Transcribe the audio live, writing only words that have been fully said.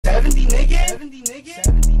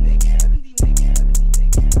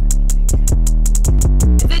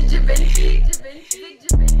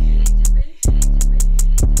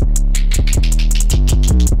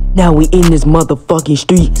Now we in this motherfucking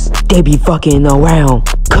streets. They be fucking around,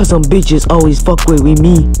 cause some bitches always fuck with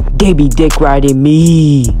me. They be dick riding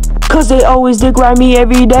me, cause they always dick ride me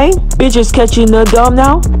every day. Bitches catching the dumb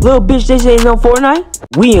now. Little bitch, they say no Fortnite.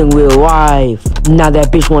 We in real life. Now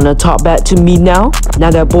that bitch wanna talk back to me now.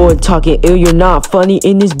 Now that boy talking ill, you're not funny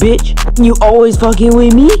in this bitch. You always fucking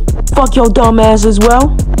with me. Fuck your dumb ass as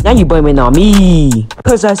well. Now you blaming on me,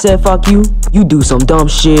 cause I said fuck you. You do some dumb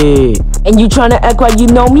shit, and you tryna act like you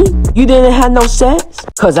know me. You didn't have no sex,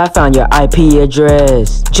 cause I found your IP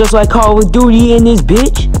address. Just like Call of Duty in this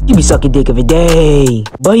bitch. You be sucking dick every day,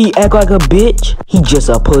 but he act like a bitch. He just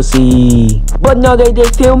a pussy. But no, they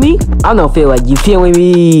feel me. I don't feel like you feeling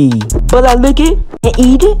me, but I lick it and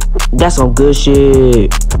eat it. That's some good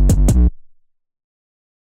shit.